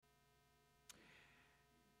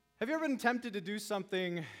Have you ever been tempted to do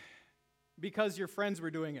something because your friends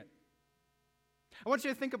were doing it? I want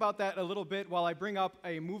you to think about that a little bit while I bring up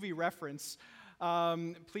a movie reference.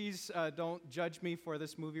 Please don't judge me for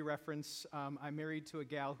this movie reference. I'm married to a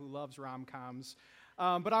gal who loves rom-coms.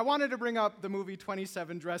 But I wanted to bring up the movie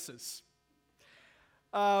 27 Dresses.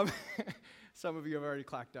 Some of you have already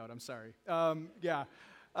clacked out, I'm sorry.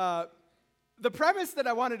 The premise that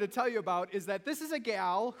I wanted to tell you about is that this is a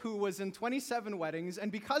gal who was in 27 weddings,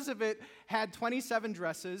 and because of it, had 27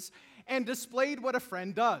 dresses, and displayed what a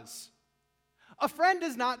friend does. A friend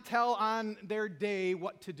does not tell on their day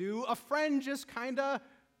what to do. A friend just kind of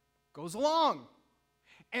goes along.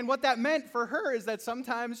 And what that meant for her is that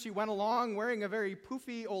sometimes she went along wearing a very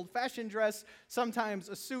poofy, old-fashioned dress, sometimes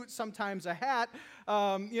a suit, sometimes a hat,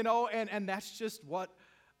 and that's just what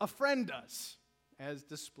a friend does, as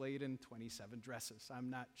displayed in 27 dresses.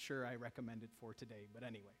 I'm not sure I recommend it for today, but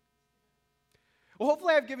anyway. Well,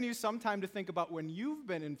 hopefully I've given you some time to think about when you've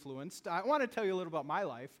been influenced. I want to tell you a little about my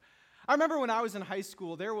life. I remember when I was in high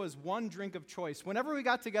school, there was one drink of choice. Whenever we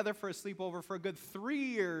got together for a sleepover for a good 3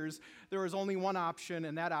 years, there was only one option,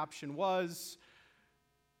 and that option was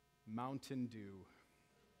Mountain Dew.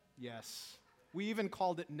 Yes. We even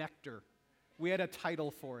called it Nectar. We had a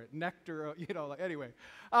title for it, Nectar, anyway.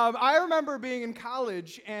 I remember being in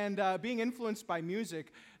college and being influenced by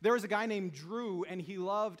music. There was a guy named Drew, and he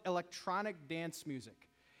loved electronic dance music.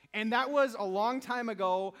 And that was a long time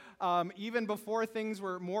ago, even before things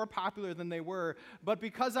were more popular than they were. But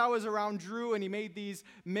because I was around Drew and he made these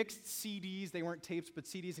mixed CDs, they weren't tapes but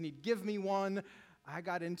CDs, and he'd give me one, I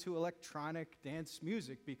got into electronic dance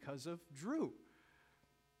music because of Drew.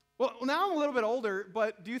 Well, now I'm a little bit older,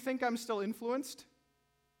 but do you think I'm still influenced?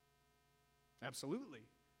 Absolutely.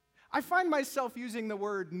 I find myself using the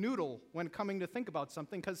word noodle when coming to think about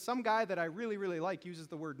something because some guy that I really, really like uses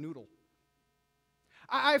the word noodle.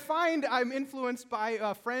 I find I'm influenced by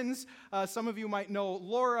friends. Some of you might know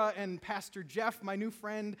Laura and Pastor Jeff, my new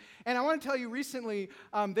friend. And I want to tell you recently,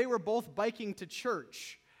 they were both biking to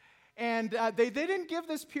church. And they didn't give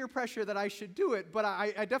this peer pressure that I should do it, but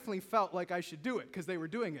I definitely felt like I should do it because they were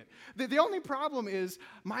doing it. The only problem is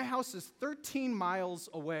my house is 13 miles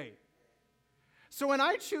away. So when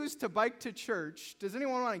I choose to bike to church, does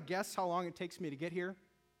anyone want to guess how long it takes me to get here?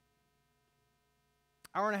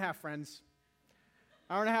 Hour and a half, friends.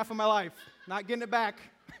 Hour and a half of my life. Not getting it back.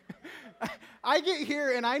 I get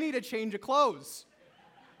here and I need a change of clothes.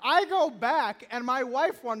 I go back, and my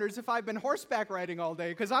wife wonders if I've been horseback riding all day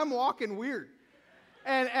because I'm walking weird.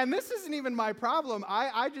 And this isn't even my problem.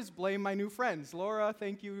 I just blame my new friends. Laura,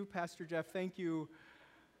 thank you. Pastor Jeff, thank you.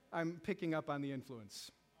 I'm picking up on the influence.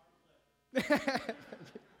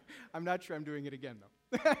 I'm not sure I'm doing it again,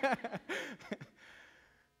 though.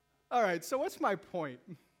 All right, so what's my point?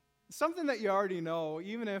 Something that you already know,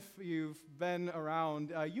 even if you've been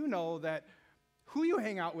around, you know that who you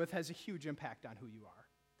hang out with has a huge impact on who you are.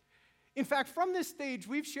 In fact, from this stage,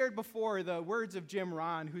 we've shared before the words of Jim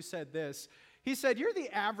Rohn, who said this. He said, you're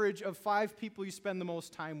the average of 5 people you spend the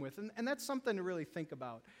most time with. And that's something to really think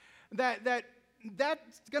about. That's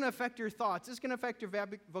going to affect your thoughts. It's going to affect your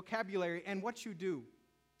vocabulary and what you do.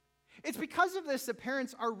 It's because of this that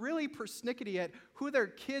parents are really persnickety at who their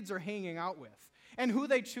kids are hanging out with and who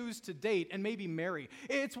they choose to date and maybe marry.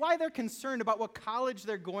 It's why they're concerned about what college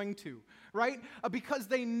they're going to, right? Because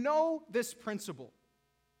they know this principle.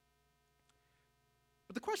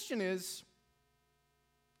 But the question is,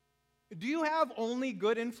 do you have only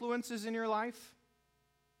good influences in your life?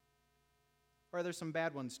 Or are there some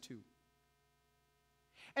bad ones too?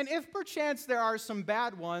 And if perchance there are some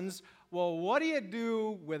bad ones, well, what do you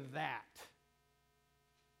do with that?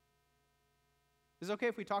 Is it okay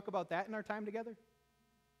if we talk about that in our time together?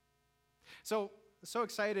 So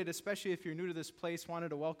excited, especially if you're new to this place, wanted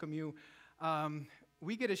to welcome you.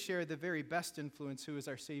 We get to share the very best influence, who is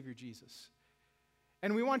our Savior Jesus.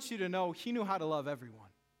 And we want you to know he knew how to love everyone.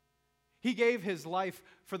 He gave his life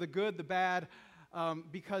for the good, the bad,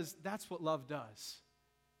 because that's what love does.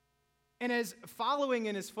 And as following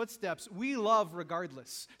in his footsteps, we love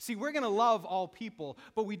regardless. See, we're going to love all people,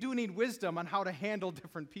 but we do need wisdom on how to handle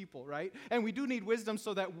different people, right? And we do need wisdom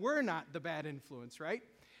so that we're not the bad influence, right?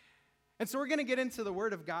 And so we're going to get into the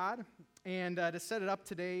Word of God. And to set it up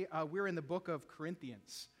today, we're in the book of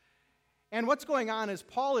Corinthians. And what's going on is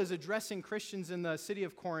Paul is addressing Christians in the city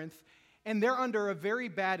of Corinth, and they're under a very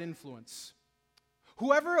bad influence.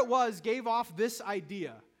 Whoever it was gave off this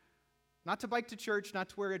idea, not to bike to church, not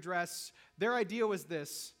to wear a dress. Their idea was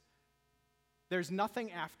this: there's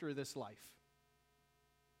nothing after this life.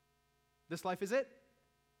 This life is it.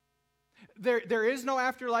 There is no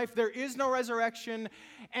afterlife, there is no resurrection,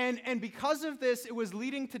 and because of this, it was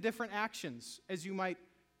leading to different actions, as you might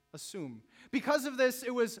assume. Because of this,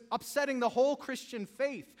 it was upsetting the whole Christian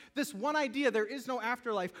faith. This one idea, there is no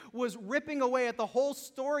afterlife, was ripping away at the whole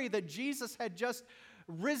story that Jesus had just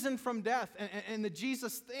risen from death and the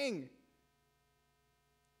Jesus thing.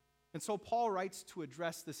 And so Paul writes to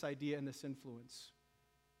address this idea and this influence.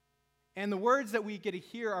 And the words that we get to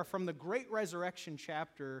hear are from the great resurrection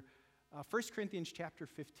chapter, 1 Corinthians chapter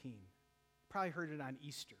 15. Probably heard it on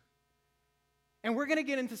Easter. And we're going to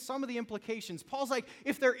get into some of the implications. Paul's like,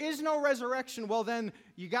 if there is no resurrection, well then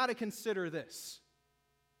you got to consider this.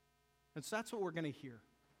 And so that's what we're going to hear.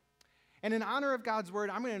 And in honor of God's word,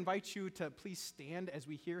 I'm going to invite you to please stand as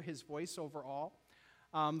we hear his voice over all.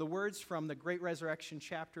 The words from the great resurrection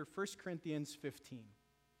chapter, 1 Corinthians 15.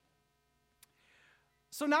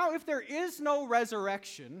 So now if there is no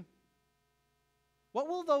resurrection, what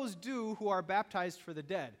will those do who are baptized for the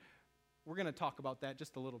dead? We're going to talk about that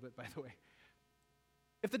just a little bit, by the way.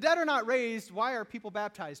 If the dead are not raised, why are people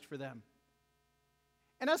baptized for them?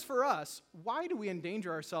 And as for us, why do we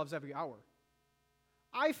endanger ourselves every hour?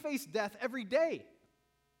 I face death every day.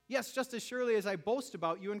 Yes, just as surely as I boast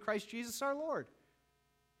about you in Christ Jesus our Lord.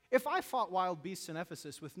 If I fought wild beasts in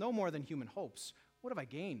Ephesus with no more than human hopes, what have I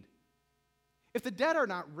gained? If the dead are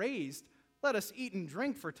not raised, let us eat and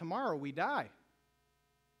drink, for tomorrow we die.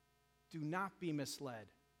 Do not be misled.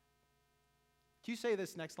 Can you say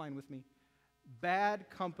this next line with me? Bad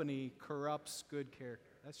company corrupts good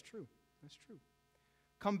character. That's true. That's true.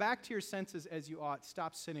 Come back to your senses as you ought.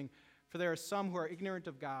 Stop sinning, for there are some who are ignorant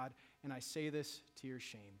of God, and I say this to your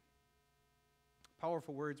shame.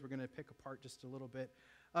 Powerful words we're going to pick apart just a little bit.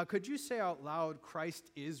 Could you say out loud, Christ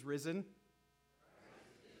is risen? Do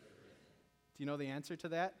you know the answer to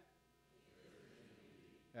that?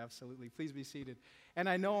 Absolutely. Please be seated. And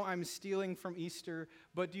I know I'm stealing from Easter,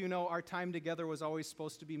 but do you know our time together was always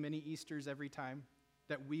supposed to be many Easters every time,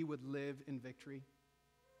 that we would live in victory?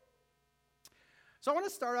 So I want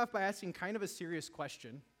to start off by asking kind of a serious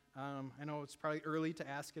question. I know it's probably early to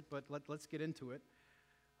ask it, but let's get into it.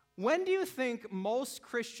 When do you think most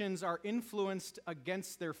Christians are influenced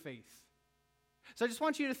against their faith? So I just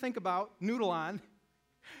want you to think about, noodle on,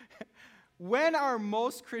 when are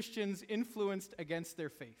most Christians influenced against their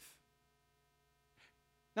faith?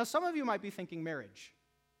 Now, some of you might be thinking marriage.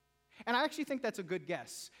 And I actually think that's a good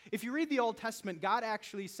guess. If you read the Old Testament, God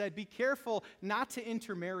actually said, be careful not to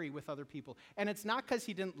intermarry with other people. And it's not because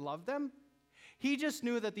he didn't love them. He just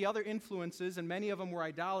knew that the other influences, and many of them were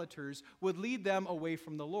idolaters, would lead them away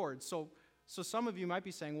from the Lord. So some of you might be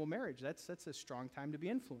saying, well, marriage, that's a strong time to be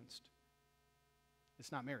influenced.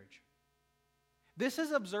 It's not marriage. This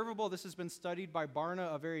is observable. This has been studied by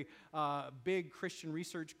Barna, a very big Christian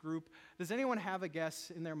research group. Does anyone have a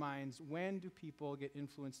guess in their minds, when do people get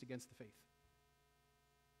influenced against the faith?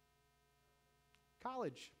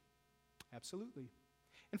 College. Absolutely.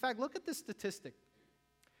 In fact, look at this statistic.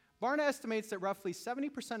 Barna estimates that roughly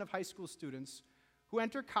 70% of high school students who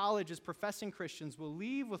enter college as professing Christians will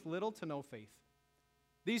leave with little to no faith.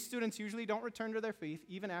 These students usually don't return to their faith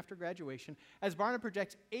even after graduation, as Barna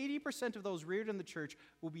projects 80% of those reared in the church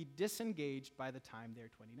will be disengaged by the time they're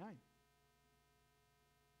 29.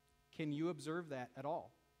 Can you observe that at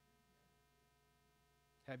all?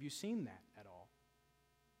 Have you seen that at all?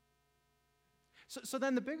 So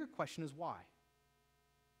then the bigger question is why?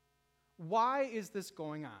 Why is this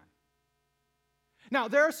going on? Now,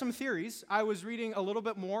 there are some theories. I was reading a little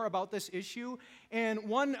bit more about this issue, and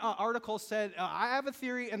one article said, I have a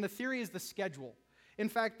theory, and the theory is the schedule. In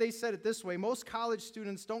fact, they said it this way: most college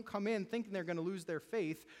students don't come in thinking they're going to lose their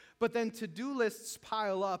faith, but then to-do lists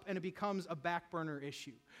pile up, and it becomes a back burner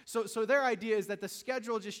issue. So their idea is that the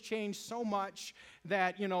schedule just changed so much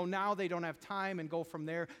that, now they don't have time and go from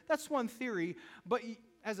there. That's one theory, but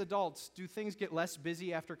as adults, do things get less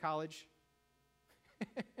busy after college?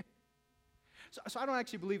 So I don't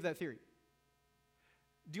actually believe that theory.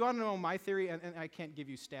 Do you want to know my theory? And I can't give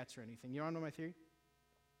you stats or anything. You want to know my theory?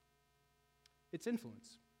 It's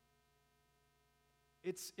influence.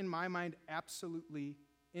 It's, in my mind, absolutely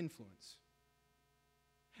influence.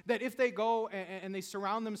 That if they go and they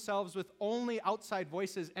surround themselves with only outside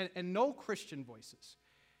voices and no Christian voices,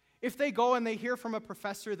 if they go and they hear from a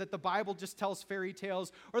professor that the Bible just tells fairy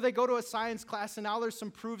tales, or they go to a science class and now there's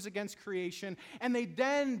some proofs against creation, and they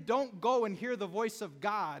then don't go and hear the voice of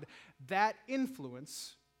God, that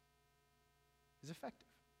influence is effective.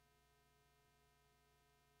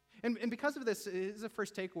 And because of this, is the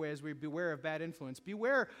first takeaway as we beware of bad influence.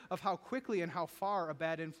 Beware of how quickly and how far a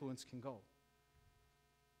bad influence can go.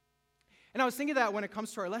 And I was thinking that when it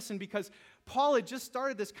comes to our lesson because Paul had just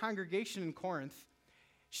started this congregation in Corinth,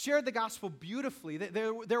 shared the gospel beautifully.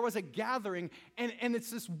 There was a gathering, and it's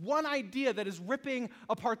this one idea that is ripping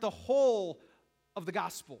apart the whole of the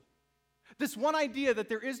gospel. This one idea that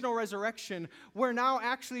there is no resurrection, where now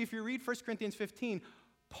actually, if you read 1 Corinthians 15,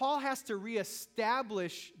 Paul has to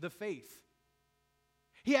reestablish the faith.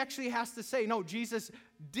 He actually has to say, no, Jesus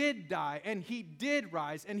did die, and he did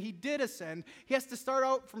rise, and he did ascend. He has to start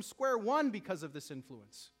out from square one because of this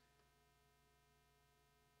influence.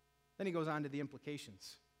 Then he goes on to the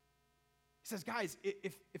implications. He says, guys,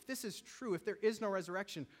 if this is true, if there is no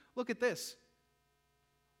resurrection, look at this.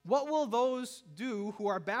 What will those do who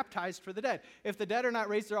are baptized for the dead? If the dead are not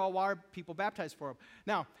raised, why are people baptized for them?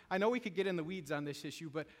 Now, I know we could get in the weeds on this issue,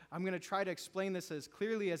 but I'm going to try to explain this as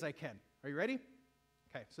clearly as I can. Are you ready?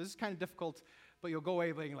 Okay, so this is kind of difficult, but you'll go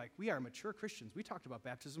away being like, we are mature Christians. We talked about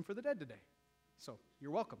baptism for the dead today. So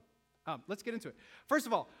you're welcome. Let's get into it. First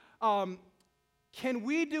of all, can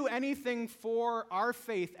we do anything for our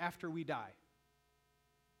faith after we die?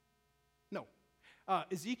 No.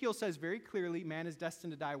 Ezekiel says very clearly, man is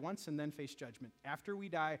destined to die once and then face judgment. After we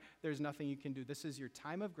die, there's nothing you can do. This is your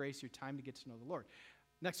time of grace, your time to get to know the Lord.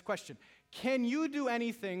 Next question. Can you do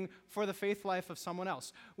anything for the faith life of someone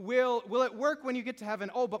else? Will it work when you get to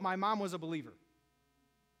heaven? Oh, but my mom was a believer.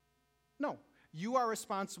 No. You are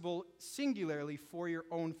responsible singularly for your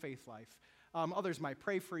own faith life. Others might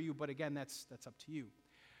pray for you, but again, that's up to you.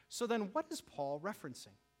 So then what is Paul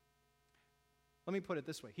referencing? Let me put it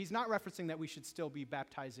this way. He's not referencing that we should still be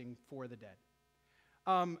baptizing for the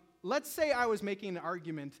dead. Let's say I was making an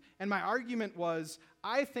argument, and my argument was,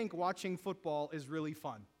 I think watching football is really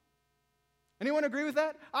fun. Anyone agree with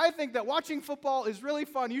that? I think that watching football is really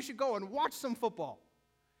fun. You should go and watch some football.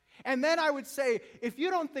 And then I would say, if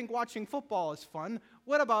you don't think watching football is fun,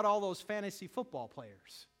 what about all those fantasy football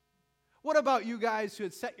players? What about you guys who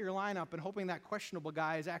had set your lineup and hoping that questionable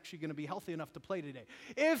guy is actually going to be healthy enough to play today?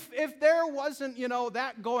 If there wasn't,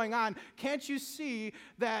 that going on, can't you see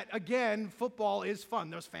that, again, football is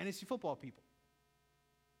fun? Those fantasy football people.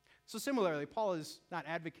 So similarly, Paul is not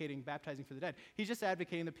advocating baptizing for the dead. He's just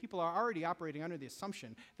advocating that people are already operating under the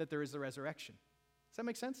assumption that there is a resurrection. Does that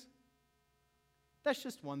make sense? That's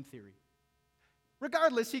just one theory.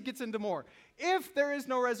 Regardless, he gets into more. If there is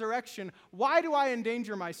no resurrection, why do I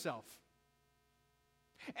endanger myself?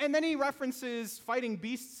 And then he references fighting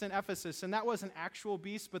beasts in Ephesus, and that was an actual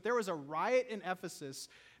beast, but there was a riot in Ephesus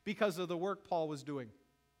because of the work Paul was doing.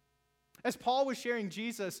 As Paul was sharing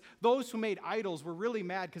Jesus, those who made idols were really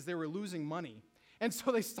mad because they were losing money. And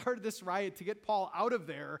so they started this riot to get Paul out of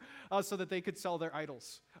there so that they could sell their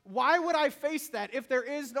idols. Why would I face that if there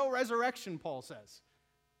is no resurrection, Paul says?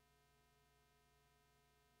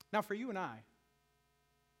 Now, for you and I,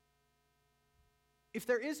 if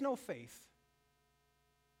there is no faith,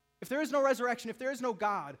 if there is no resurrection, if there is no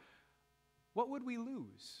God, what would we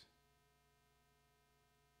lose?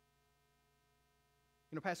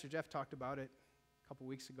 Pastor Jeff talked about it a couple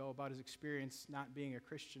weeks ago, about his experience not being a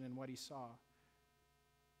Christian and what he saw.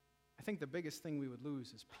 I think the biggest thing we would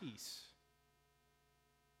lose is peace.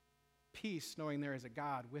 Peace knowing there is a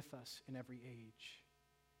God with us in every age.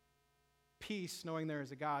 Peace knowing there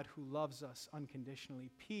is a God who loves us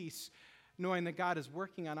unconditionally. Peace knowing that God is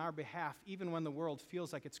working on our behalf even when the world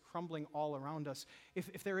feels like it's crumbling all around us.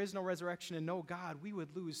 If there is no resurrection and no God, we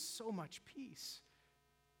would lose so much peace.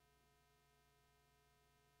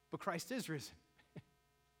 But Christ is risen.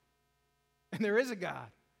 And there is a God.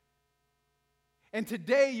 And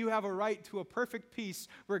today you have a right to a perfect peace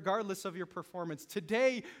regardless of your performance.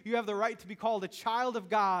 Today you have the right to be called a child of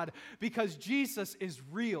God because Jesus is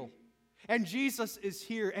real. And Jesus is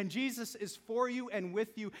here. And Jesus is for you and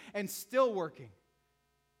with you and still working.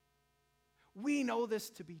 We know this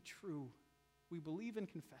to be true. We believe and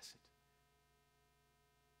confess it.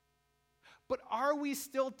 But are we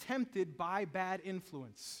still tempted by bad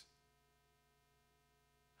influence?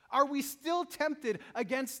 Are we still tempted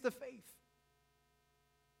against the faith?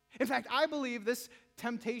 In fact, I believe this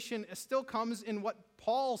temptation still comes in what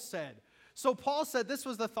Paul said. So Paul said this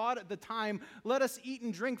was the thought at the time, let us eat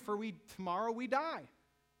and drink for tomorrow we die.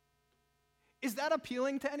 Is that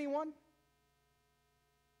appealing to anyone?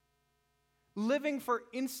 Living for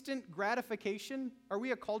instant gratification? Are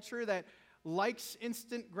we a culture that likes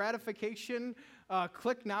instant gratification?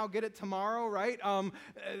 Click now, get it tomorrow, right?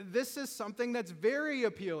 This is something that's very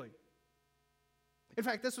appealing. In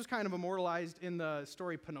fact, this was kind of immortalized in the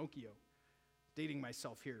story Pinocchio. Dating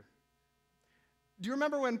myself here. Do you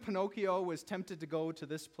remember when Pinocchio was tempted to go to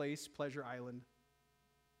this place, Pleasure Island?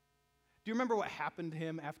 Do you remember what happened to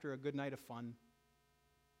him after a good night of fun?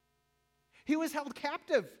 He was held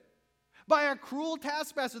captive. by a cruel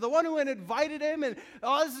taskmaster. The one who had invited him and,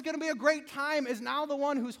 oh, this is going to be a great time, is now the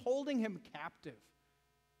one who's holding him captive.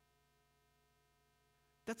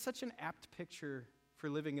 That's such an apt picture for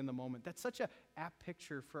living in the moment. That's such an apt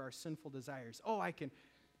picture for our sinful desires. Oh, I can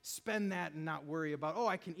spend that and not worry about. Oh,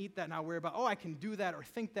 I can eat that and not worry about. Oh, I can do that or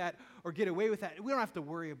think that or get away with that. We don't have to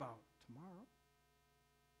worry about tomorrow.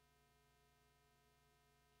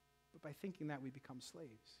 But by thinking that, we become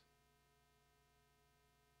slaves.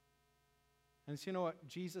 And so you know what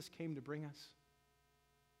Jesus came to bring us?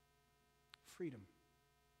 Freedom.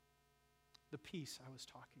 The peace I was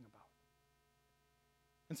talking about.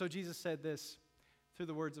 And so Jesus said this through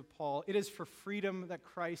the words of Paul, "It is for freedom that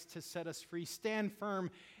Christ has set us free. Stand firm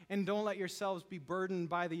and don't let yourselves be burdened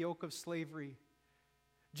by the yoke of slavery."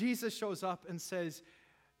 Jesus shows up and says,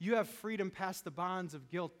 you have freedom past the bonds of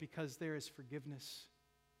guilt because there is forgiveness.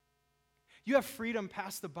 You have freedom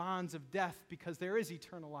past the bonds of death because there is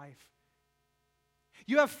eternal life.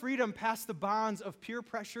 You have freedom past the bonds of peer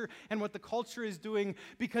pressure and what the culture is doing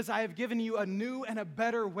because I have given you a new and a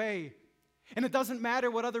better way. And it doesn't matter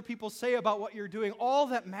what other people say about what you're doing. All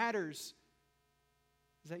that matters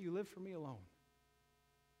is that you live for me alone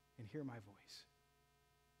and hear my voice.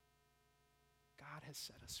 God has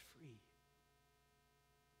set us free.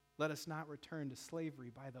 Let us not return to slavery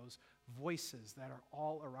by those voices that are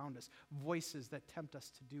all around us, voices that tempt us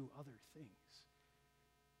to do other things.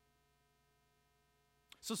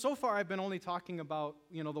 So far I've been only talking about,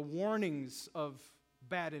 the warnings of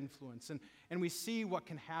bad influence, and we see what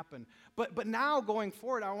can happen. But now going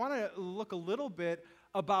forward, I want to look a little bit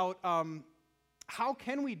about how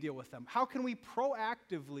can we deal with them? How can we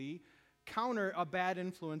proactively counter a bad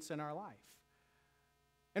influence in our life?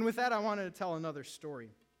 And with that, I wanted to tell another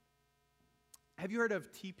story. Have you heard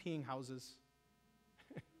of TPing houses?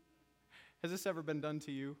 Has this ever been done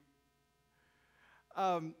to you?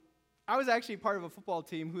 I was actually part of a football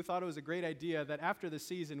team who thought it was a great idea that after the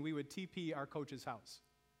season we would TP our coach's house.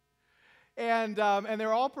 And they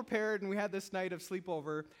were all prepared, and we had this night of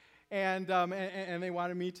sleepover, and they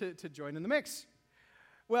wanted me to join in the mix.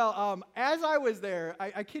 Well, as I was there,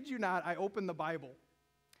 I kid you not, I opened the Bible.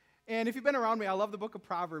 And if you've been around me, I love the book of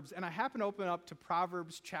Proverbs, and I happened to open up to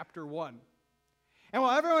Proverbs chapter 1. And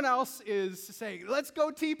while everyone else is saying, let's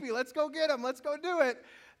go TP, let's go get him, let's go do it,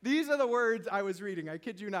 these are the words I was reading, I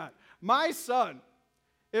kid you not. My son,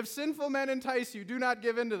 if sinful men entice you, do not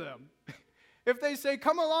give in to them. If they say,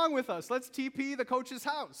 come along with us, let's TP the coach's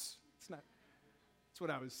house. That's what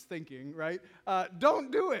I was thinking, right?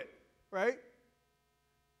 Don't do it, right?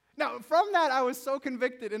 Now, from that, I was so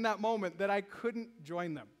convicted in that moment that I couldn't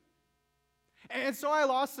join them. And so I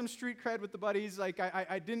lost some street cred with the buddies. Like,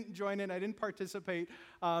 I didn't join in. I didn't participate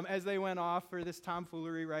as they went off for this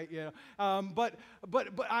tomfoolery, right? But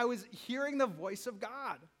I was hearing the voice of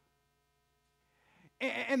God.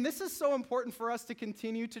 And this is so important for us to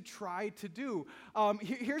continue to try to do.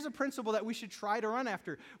 Here's a principle that we should try to run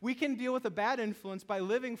after. We can deal with a bad influence by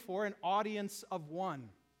living for an audience of one.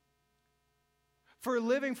 For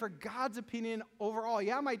living for God's opinion overall.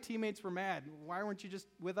 Yeah, my teammates were mad. Why weren't you just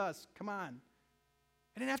with us? Come on.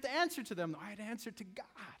 I didn't have to answer to them, though. I had to answer to God.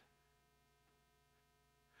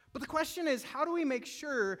 But the question is, how do we make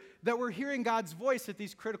sure that we're hearing God's voice at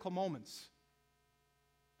these critical moments?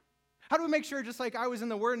 How do we make sure, just like I was in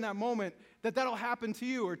the Word in that moment, that that'll happen to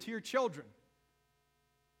you or to your children?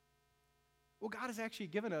 Well, God has actually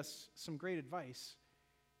given us some great advice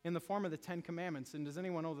in the form of the 10 Commandments. And does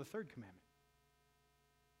anyone know the third commandment?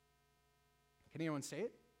 Can anyone say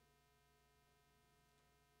it?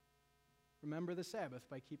 Remember the Sabbath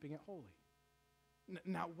by keeping it holy.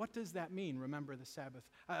 Now, what does that mean, remember the Sabbath?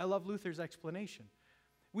 I love Luther's explanation.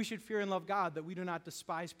 We should fear and love God, that we do not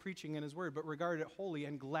despise preaching in His Word, but regard it holy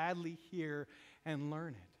and gladly hear and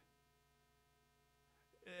learn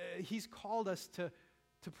it. He's called us to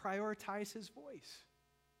prioritize His voice.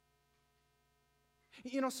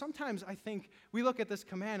 Sometimes I think we look at this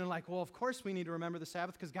command and well, of course we need to remember the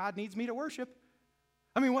Sabbath because God needs me to worship.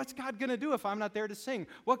 I mean, what's God going to do if I'm not there to sing?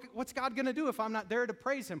 What's God going to do if I'm not there to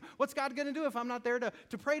praise Him? What's God going to do if I'm not there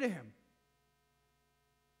to pray to Him?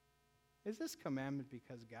 Is this commandment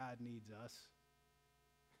because God needs us?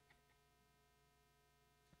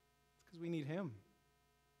 It's because we need Him.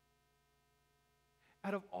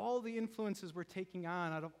 Out of all the influences we're taking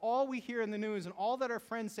on, out of all we hear in the news and all that our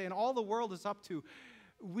friends say and all the world is up to,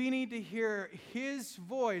 we need to hear His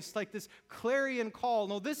voice like this clarion call.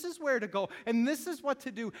 No, this is where to go, and this is what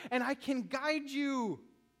to do, and I can guide you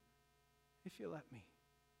if you let me.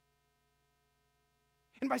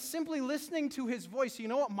 And by simply listening to His voice, you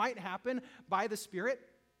know what might happen by the Spirit?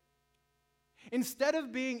 Instead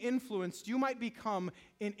of being influenced, you might become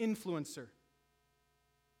an influencer.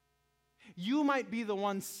 You might be the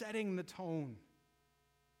one setting the tone.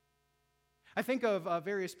 I think of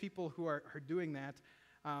various people who are doing that.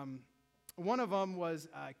 One of them was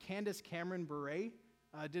Candace Cameron Bure.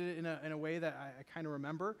 Did it in a way that I kind of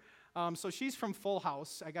remember. So she's from Full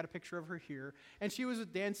House. I got a picture of her here. And she was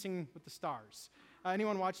with Dancing with the Stars.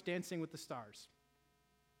 Anyone watch Dancing with the Stars?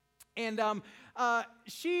 And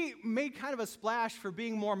she made kind of a splash for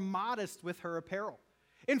being more modest with her apparel.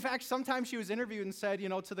 In fact, sometimes she was interviewed and said,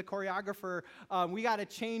 to the choreographer, we got to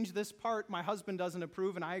change this part. My husband doesn't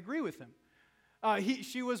approve, and I agree with him.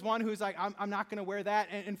 She was one who's like, I'm not going to wear that.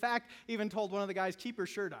 And in fact, even told one of the guys, keep her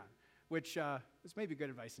shirt on, which is maybe good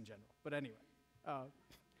advice in general. But anyway,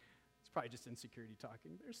 it's probably just insecurity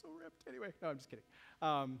talking. They're so ripped. Anyway, no, I'm just kidding.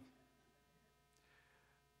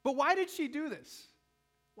 But why did she do this?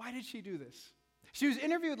 Why did she do this? She was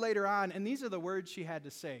interviewed later on, and these are the words she had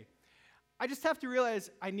to say. I just have to realize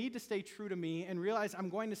I need to stay true to me and realize I'm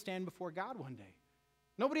going to stand before God one day.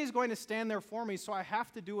 Nobody is going to stand there for me, so I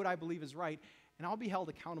have to do what I believe is right, and I'll be held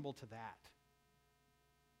accountable to that.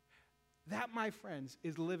 That, my friends,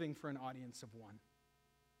 is living for an audience of one.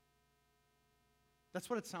 That's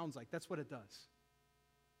what it sounds like. That's what it does.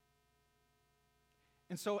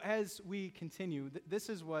 And so as we continue, this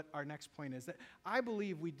is what our next point is, that I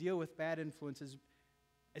believe we deal with bad influences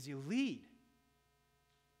as you lead.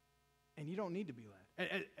 And you don't need to be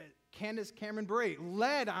led. Candace Cameron Bure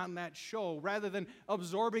led on that show rather than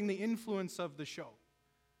absorbing the influence of the show.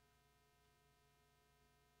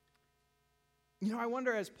 I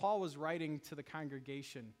wonder, as Paul was writing to the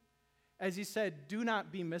congregation, as he said, do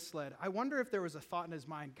not be misled, I wonder if there was a thought in his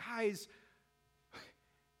mind, guys,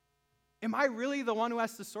 am I really the one who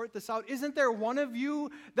has to sort this out? Isn't there one of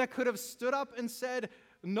you that could have stood up and said,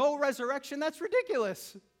 no resurrection? That's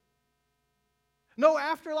ridiculous. No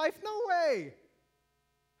afterlife? No way.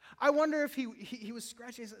 I wonder if he was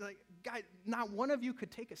scratching his head, like, guys, not one of you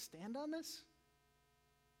could take a stand on this?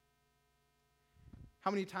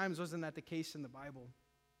 How many times wasn't that the case in the Bible?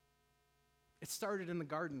 It started in the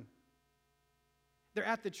garden. They're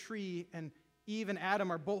at the tree, and Eve and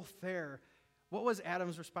Adam are both there. What was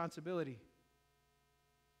Adam's responsibility?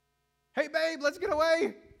 Hey, babe, let's get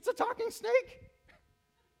away. It's a talking snake.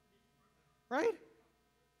 Right?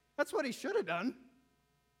 That's what he should have done.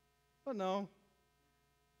 But no,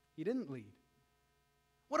 he didn't lead.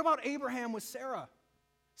 What about Abraham with Sarah?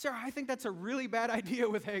 Sarah, I think that's a really bad idea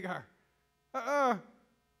with Hagar.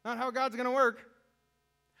 Not how God's going to work.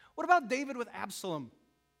 What about David with Absalom?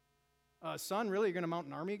 Son, really, you're going to mount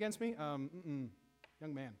an army against me? Young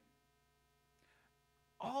man.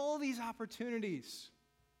 All these opportunities.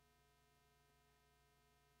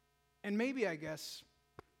 And maybe, I guess,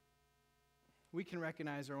 we can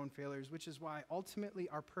recognize our own failures, which is why ultimately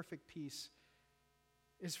our perfect peace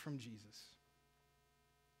is from Jesus.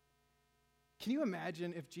 Can you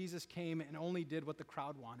imagine if Jesus came and only did what the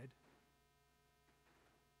crowd wanted?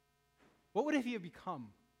 What would he have become?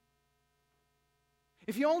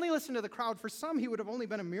 If he only listened to the crowd, for some he would have only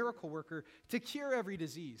been a miracle worker to cure every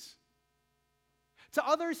disease. To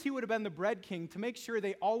others, he would have been the bread king to make sure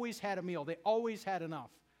they always had a meal, they always had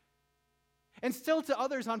enough. And still to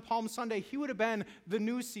others on Palm Sunday, he would have been the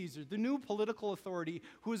new Caesar, the new political authority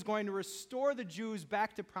who was going to restore the Jews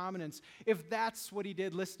back to prominence, if that's what he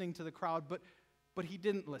did, listening to the crowd. But he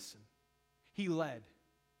didn't listen. He led.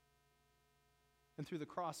 And through the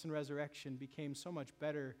cross and resurrection became so much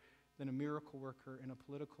better than a miracle worker and a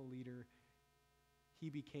political leader. He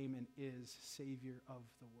became and is Savior of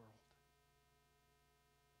the world.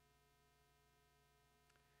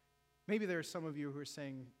 Maybe there are some of you who are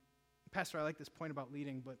saying, Pastor, I like this point about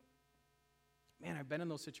leading, but man, I've been in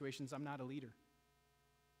those situations. I'm not a leader.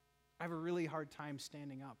 I have a really hard time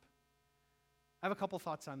standing up. I have a couple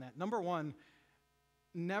thoughts on that. Number one,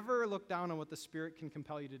 never look down on what the Spirit can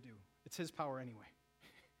compel you to do. It's His power anyway.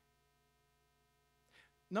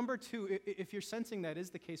 Number two, if you're sensing that is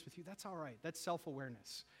the case with you, that's all right. That's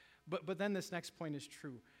self-awareness. But then this next point is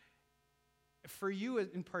true. For you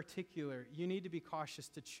in particular, you need to be cautious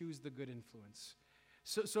to choose the good influence.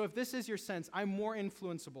 So if this is your sense, I'm more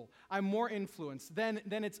influenceable, I'm more influenced, then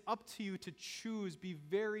it's up to you to choose, be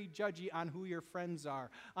very judgy on who your friends are,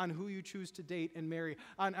 on who you choose to date and marry,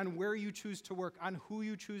 on where you choose to work, on who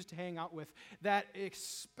you choose to hang out with. That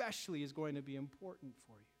especially is going to be important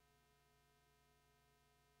for you.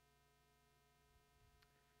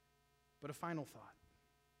 But a final thought.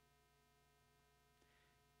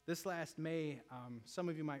 This last May, some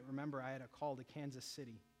of you might remember I had a call to Kansas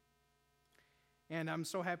City. And I'm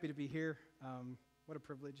so happy to be here. What a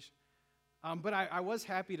privilege. But I was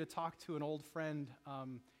happy to talk to an old friend,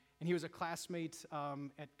 and he was a classmate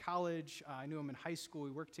at college. I knew him in high school.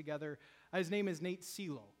 We worked together. His name is Nate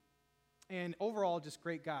Selo, and overall, just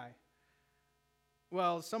great guy.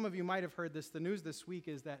 Well, some of you might have heard this. The news this week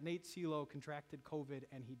is that Nate Selo contracted COVID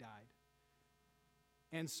and he died.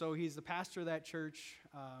 And so he's the pastor of that church,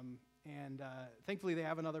 and thankfully they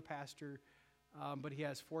have another pastor, but he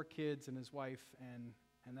has 4 kids and his wife,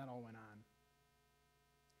 and that all went on.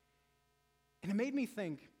 And it made me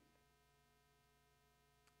think,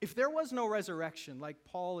 if there was no resurrection, like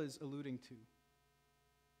Paul is alluding to,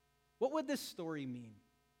 what would this story mean?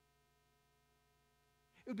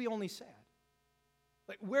 It would be only sad.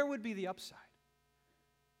 Like, where would be the upside?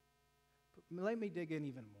 But let me dig in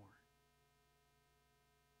even more.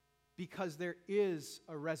 Because there is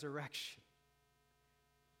a resurrection.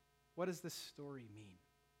 What does this story mean?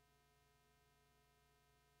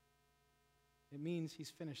 It means he's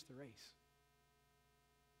finished the race.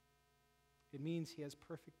 It means he has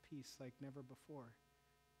perfect peace like never before.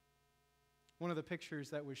 One of the pictures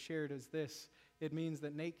that was shared is this. It means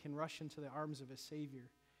that Nate can rush into the arms of his Savior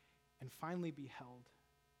and finally be held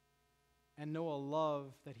and know a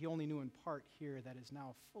love that he only knew in part here that is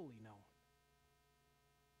now fully known.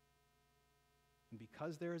 And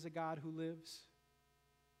because there is a God who lives,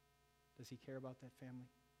 does he care about that family?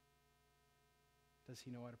 Does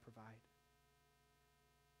he know how to provide?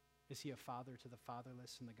 Is he a father to the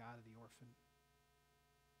fatherless and the God of the orphan?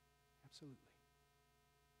 Absolutely.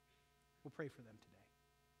 We'll pray for them today.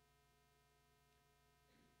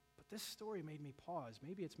 But this story made me pause.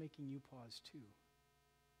 Maybe it's making you pause too.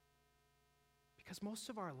 Because most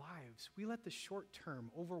of our lives, we let the short term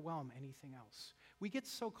overwhelm anything else. We get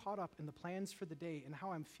so caught up in the plans for the day and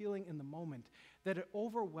how I'm feeling in the moment that it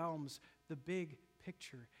overwhelms the big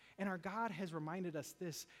picture. And our God has reminded us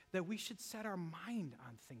this, that we should set our mind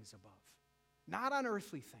on things above, not on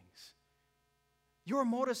earthly things. Your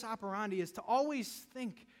modus operandi is to always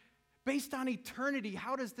think, based on eternity,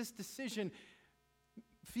 how does this decision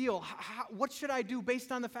feel? What should I do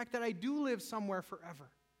based on the fact that I do live somewhere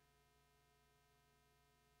forever?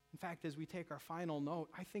 In fact, as we take our final note,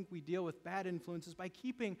 I think we deal with bad influences by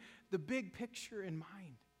keeping the big picture in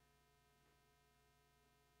mind.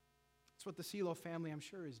 That's what the Selo family, I'm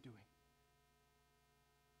sure, is doing.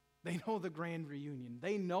 They know the grand reunion.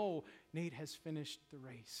 They know Nate has finished the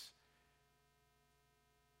race.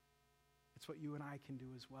 It's what you and I can do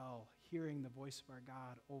as well, hearing the voice of our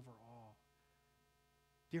God overall.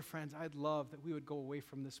 Dear friends, I'd love that we would go away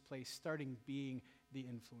from this place starting being the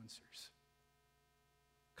influencers.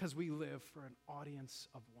 Because we live for an audience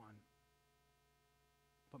of one.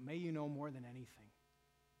 But may you know more than anything,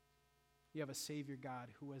 you have a Savior God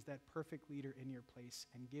who was that perfect leader in your place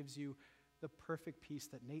and gives you the perfect peace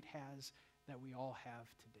that Nate has, that we all have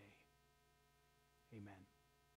today. Amen.